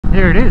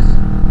Here it is,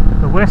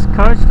 the west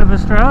coast of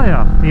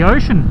Australia, the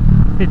ocean.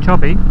 Bit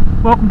choppy.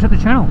 Welcome to the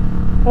channel,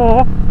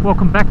 or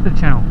welcome back to the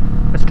channel,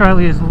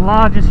 Australia's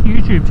largest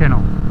YouTube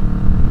channel.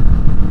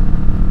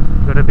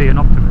 Got to be an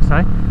optimist,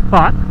 eh?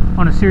 But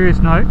on a serious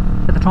note,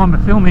 at the time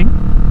of filming,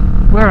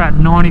 we're at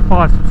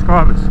 95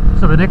 subscribers.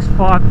 So the next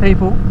 5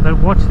 people that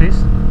watch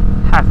this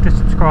have to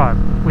subscribe.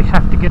 We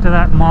have to get to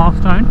that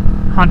milestone,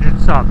 100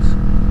 subs.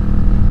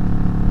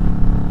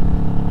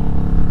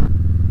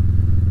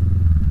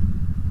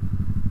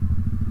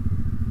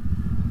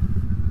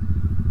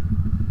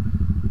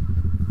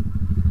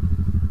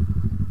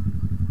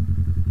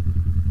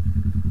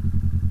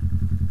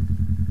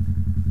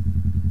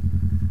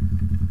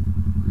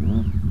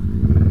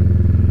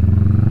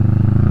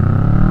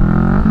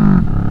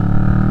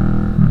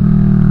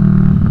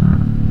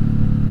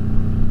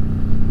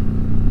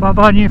 Bye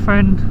bye, new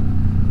friend.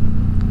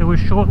 It was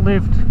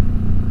short-lived.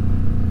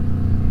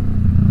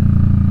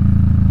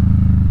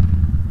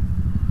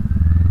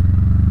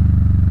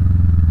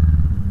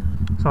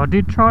 So I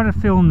did try to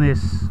film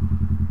this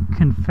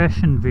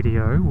confession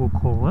video, we'll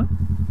call it,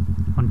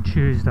 on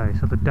Tuesday,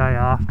 so the day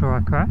after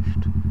I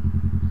crashed.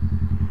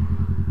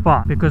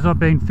 But because I've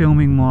been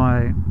filming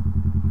my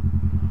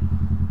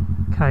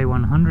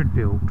K100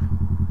 build,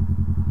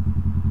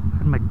 I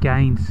had my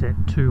gain set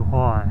too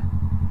high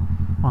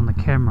on the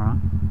camera,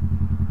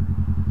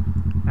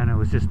 and it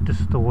was just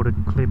distorted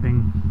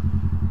clipping.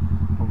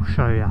 I'll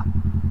show ya.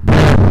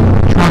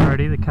 Tron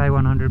ready, the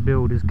K100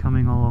 build is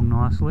coming along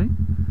nicely.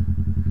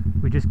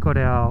 We just got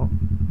our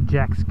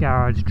Jack's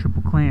Garage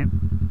triple clamp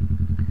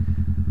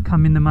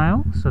come in the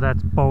mail, so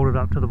that's bolted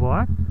up to the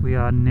bike. We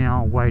are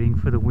now waiting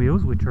for the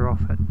wheels, which are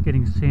off it,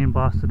 getting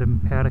sandblasted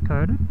and powder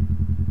coated.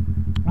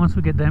 Once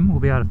we get them, we'll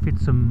be able to fit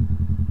some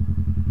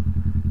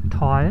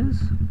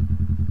tyres,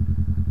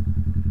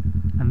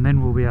 and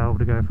then we'll be able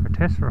to go for a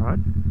test ride.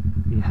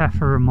 You have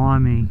to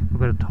remind me I've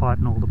got to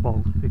tighten all the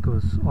bolts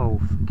because I'll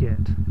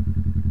forget.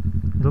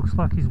 It looks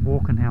like he's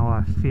walking how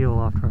I feel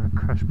after I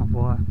crash my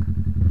bike.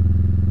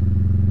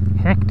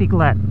 Hectic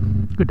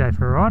lad. Good day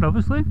for a ride,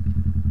 obviously.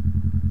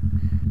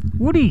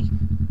 Woody!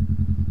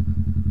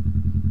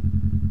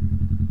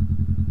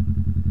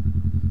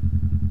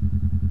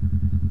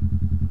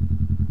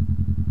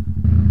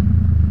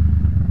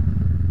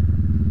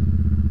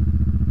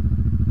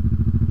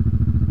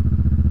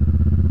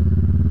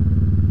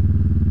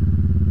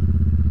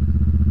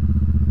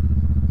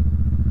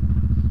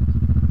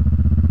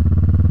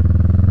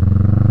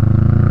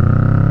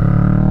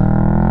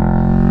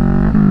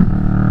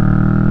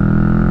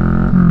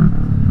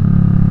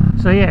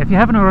 So yeah, if you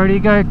haven't already,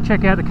 go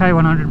check out the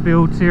K100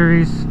 build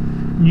series.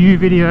 New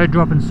video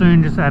dropping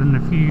soon, just adding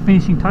a few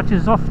finishing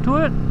touches off to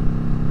it,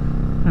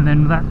 and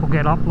then that will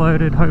get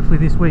uploaded hopefully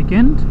this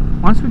weekend.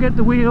 Once we get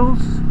the wheels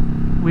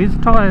with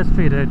tyres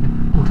fitted,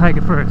 we'll take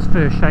it for its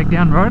first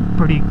shakedown ride.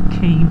 Pretty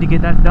keen to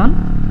get that done.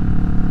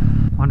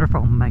 Wonder if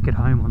I'll make it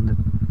home on the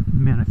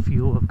amount of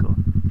fuel I've got.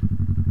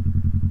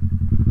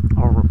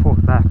 I'll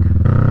report back.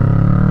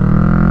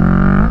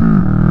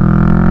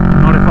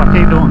 Not if I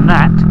keep doing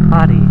that.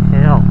 Bloody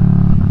hell.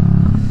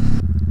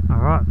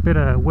 Alright, bit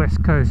of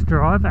West Coast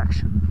drive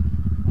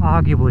action.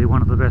 Arguably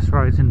one of the best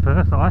roads in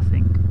Perth, I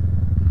think.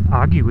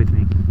 Argue with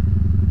me.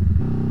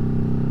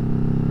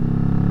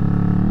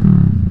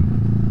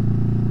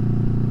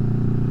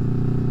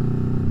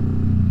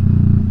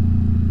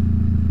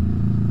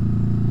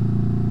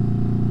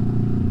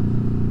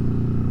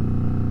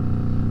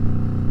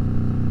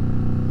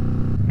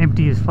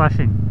 Empty is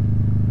flashing.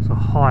 There's a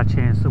high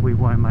chance that we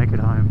won't make it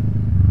home.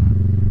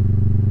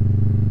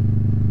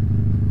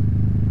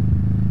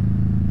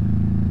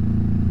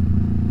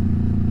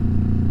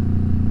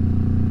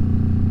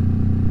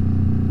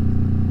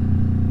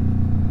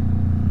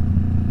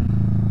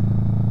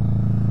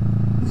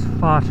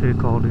 Far too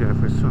cold to go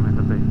for a swim in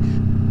the beach.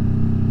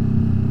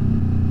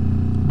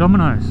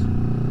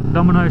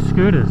 Domino's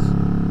scooters.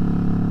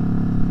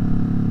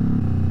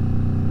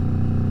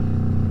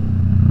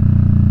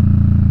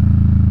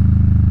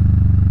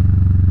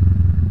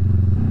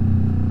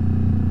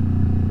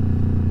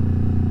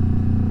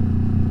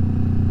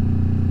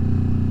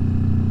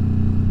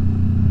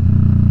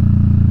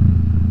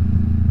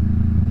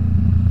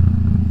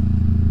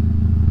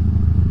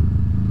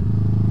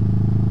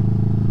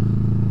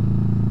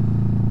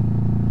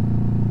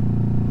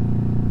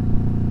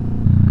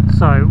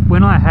 So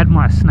when I had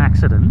my snack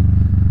accident,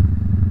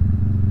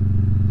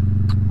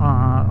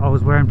 I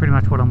was wearing pretty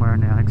much what I'm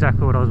wearing now,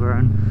 exactly what I was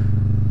wearing.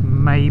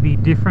 Maybe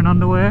different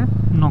underwear,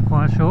 I'm not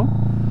quite sure.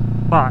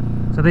 But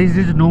so these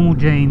are normal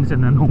jeans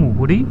and a normal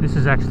hoodie. This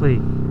is actually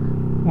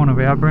one of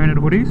our branded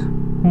hoodies,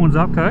 Horns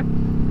Up Co.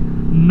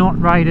 Not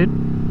rated,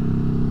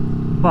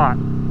 but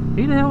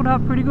it held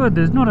up pretty good.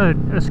 There's not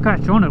a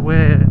scratch on it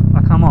where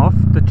I come off.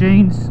 The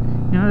jeans,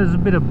 you know, there's a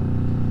bit of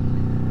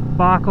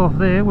bark off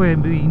there where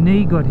my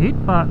knee got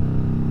hit, but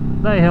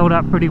they held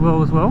up pretty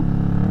well as well.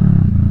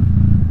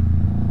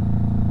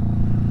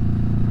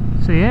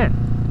 So yeah,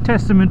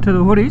 testament to the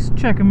hoodies.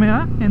 Check them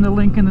out in the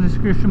link in the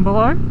description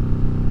below.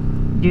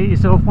 Get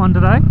yourself one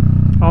today.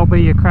 I'll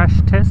be your crash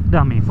test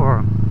dummy for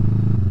them.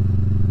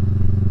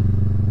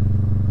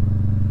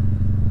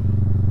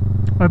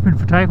 Open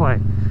for takeaway.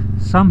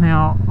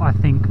 Somehow I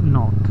think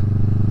not.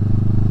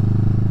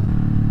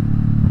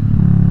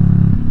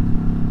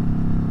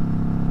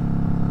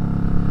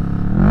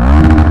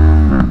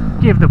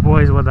 Give the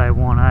boys what they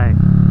want, eh?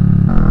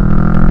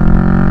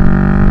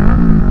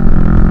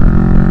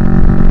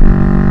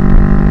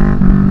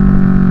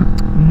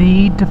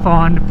 Need to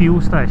find a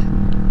fuel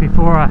station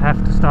before I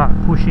have to start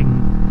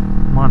pushing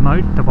my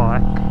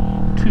motorbike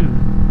to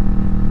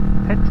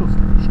the petrol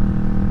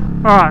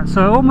station. Alright,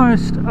 so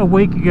almost a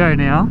week ago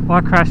now,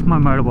 I crashed my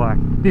motorbike.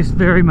 This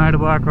very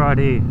motorbike right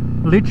here.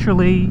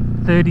 Literally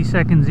 30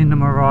 seconds into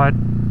my ride,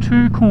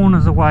 2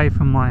 corners away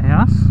from my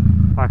house,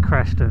 I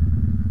crashed it.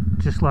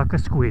 Just like a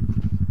squid.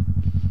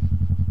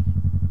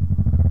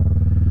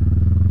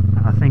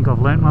 I think I've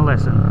learnt my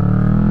lesson.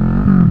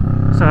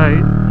 So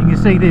you can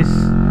see this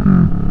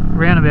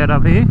roundabout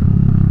up here.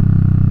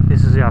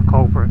 This is our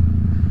culprit,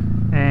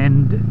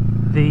 and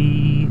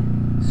the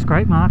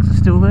scrape marks are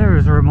still there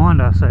as a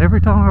reminder. So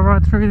every time I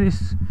ride through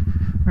this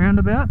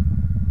roundabout,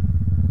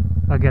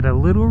 I get a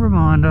little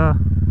reminder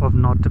of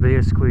not to be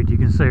a squid. You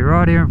can see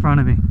right here in front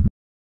of me.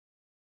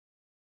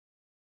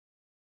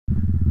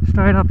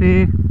 Straight up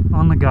here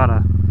on the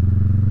gutter,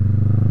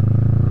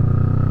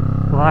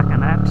 like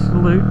an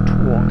absolute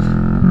twat.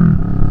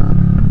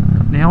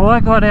 Now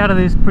I got out of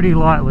this pretty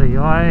lightly. It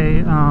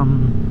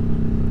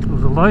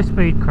was a low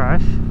speed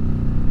crash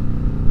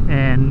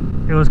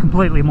and it was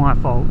completely my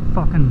fault.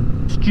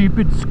 Fucking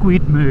stupid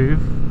squid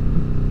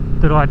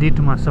move that I did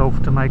to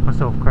myself to make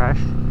myself crash.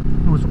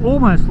 It was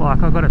almost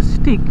like I got a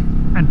stick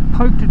and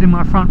poked it in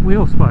my front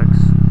wheel spokes.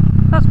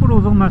 That's what it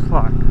was almost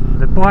like.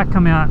 The bike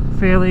come out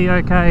fairly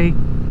okay.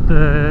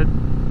 The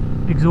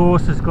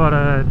exhaust has got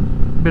a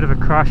bit of a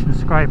crush and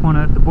scrape on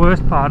it. The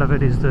worst part of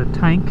it is the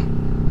tank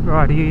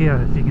right here,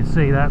 if you can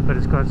see that, but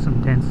it's got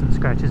some dents and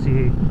scratches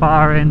here.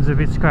 Bar end's a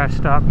bit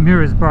scratched up,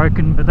 mirror's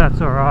broken, but that's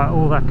alright,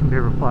 all that can be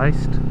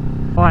replaced.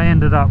 I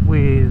ended up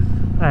with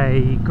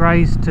a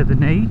graze to the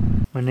knee.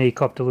 My knee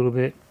copped a little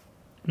bit,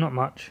 not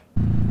much.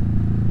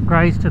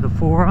 Graze to the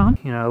forearm,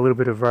 you know, a little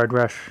bit of road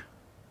rash,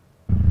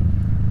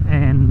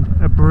 and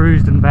a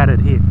bruised and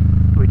battered hip,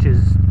 which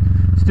is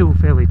still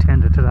fairly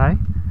tender today.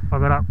 I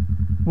got up,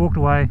 walked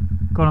away,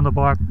 got on the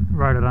bike,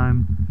 rode it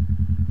home.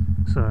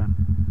 So,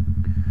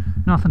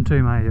 nothing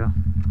too major.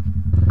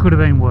 Could have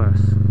been worse.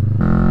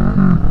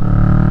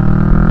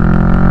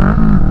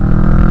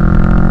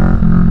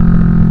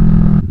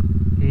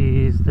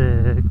 Is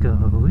there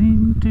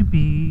going to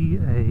be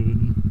a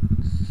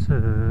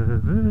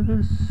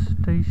service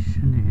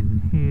station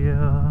in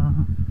here?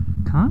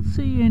 Can't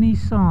see any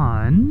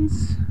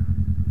signs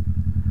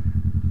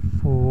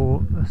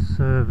for a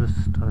service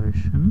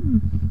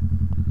station.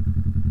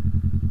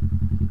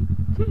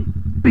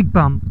 Big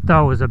bump. That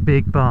was a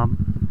big bump.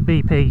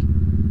 BP.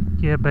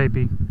 Yeah,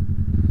 baby.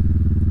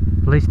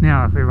 At least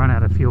now, if we run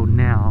out of fuel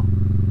now,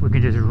 we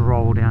can just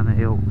roll down the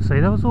hill. See,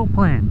 that was all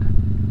planned.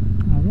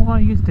 Well, why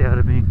are you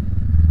doubted me?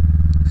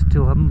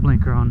 Still haven't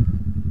blinker on.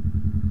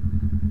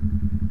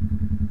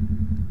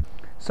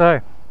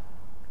 So,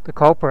 the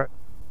culprit.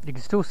 You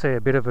can still see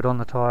a bit of it on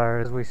the tyre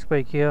as we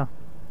speak here.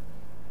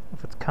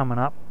 If it's coming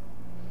up.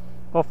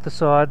 Off the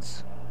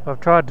sides.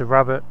 I've tried to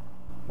rub it,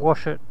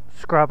 wash it,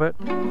 scrub it.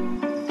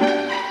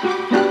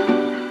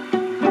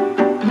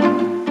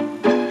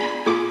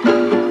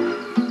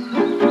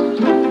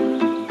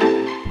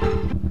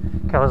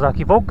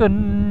 Kawasaki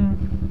Vulcan.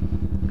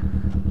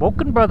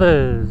 Vulcan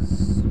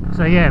Brothers.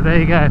 So yeah, there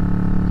you go.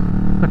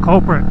 The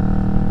culprit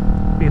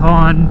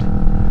behind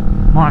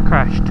my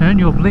crash. Turn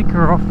your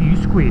blinker off, you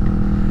squid.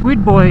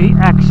 Squid boy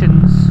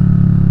actions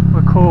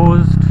were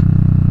caused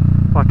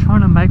by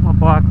trying to make my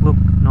bike look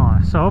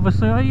nice. So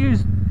obviously I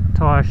used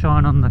tyre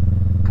shine on the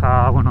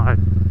car when I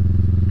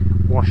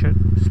wash it,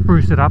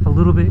 spruce it up a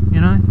little bit,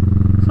 you know.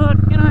 Thought,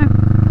 you know,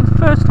 it's the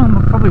first time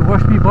I've probably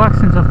washed my bike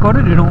since I've got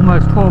it in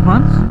almost 12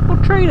 months.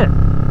 I'll treat it.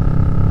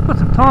 Put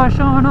some tyre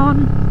shine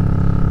on.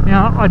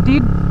 Now I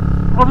did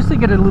obviously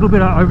get a little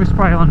bit of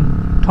overspray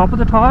on top of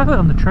the tyre,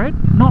 on the tread.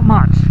 Not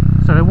much.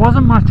 So there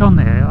wasn't much on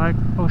there.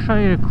 I'll show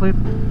you a clip.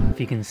 If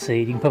you can see,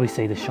 you can probably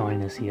see the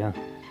shininess here.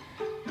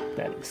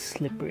 That is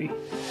slippery.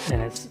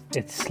 And it's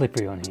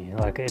slippery on here.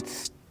 Like,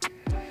 it's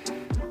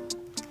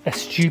a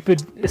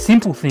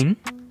simple thing.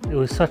 It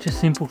was such a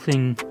simple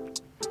thing.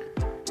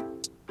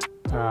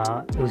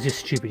 It was just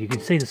stupid. You can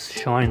see the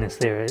shininess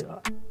there. It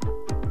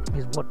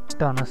is what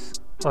done us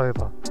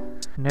over.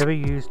 Never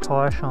use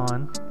tyre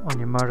shine on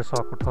your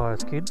motorcycle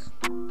tyres, kids.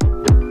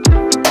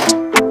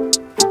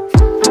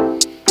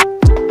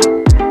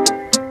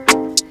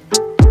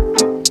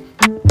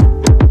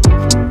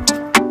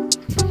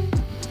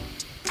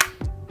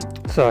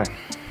 So,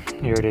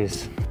 here it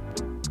is.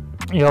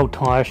 The old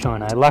tyre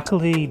shiner.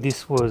 Luckily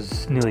this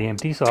was nearly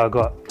empty, so I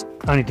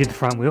only did the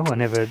front wheel. I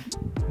never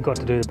got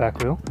to do the back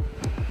wheel.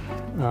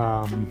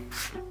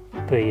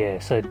 But yeah,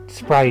 so it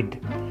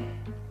sprayed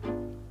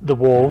the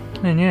wall,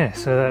 and yeah,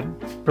 so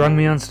that brung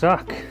me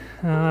unstuck.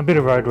 A bit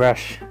of road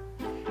rash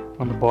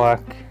on the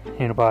bike.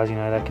 Handlebars, you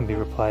know, that can be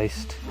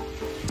replaced.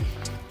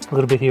 A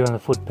little bit here on the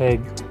foot peg,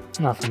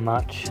 nothing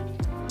much.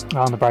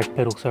 Oh, on the brake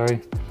pedal,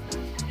 sorry.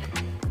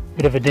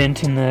 Bit of a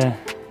dent in the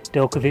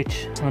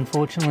Delkovich,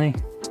 unfortunately.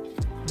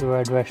 The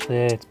road rash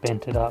there, it's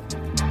bent it up.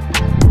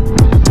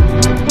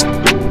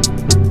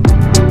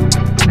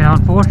 Now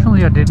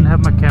unfortunately I didn't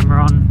have my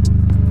camera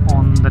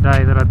on the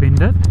day that I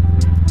binned it.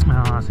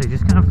 So you're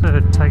just going to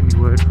have to take my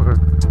word for it.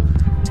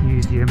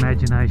 Use your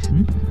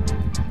imagination.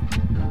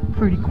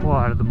 Pretty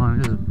quiet at the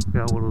moment, this is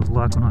about what it was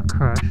like when I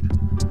crashed.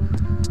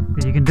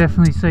 But you can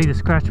definitely see the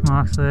scratch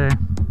marks there.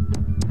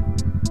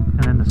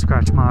 And then the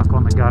scratch mark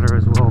on the gutter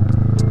as well.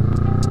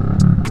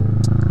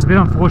 It's a bit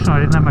unfortunate I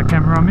didn't have my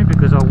camera on me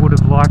because I would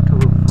have liked to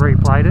have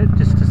replayed it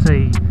just to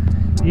see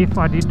if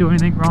I did do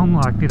anything wrong,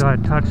 like did I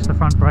touch the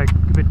front brake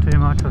a bit too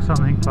much or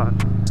something, but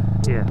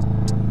yeah,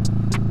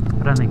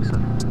 I don't think so.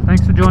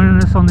 Thanks for joining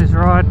us on this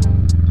ride.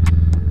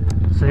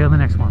 See you on the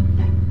next one.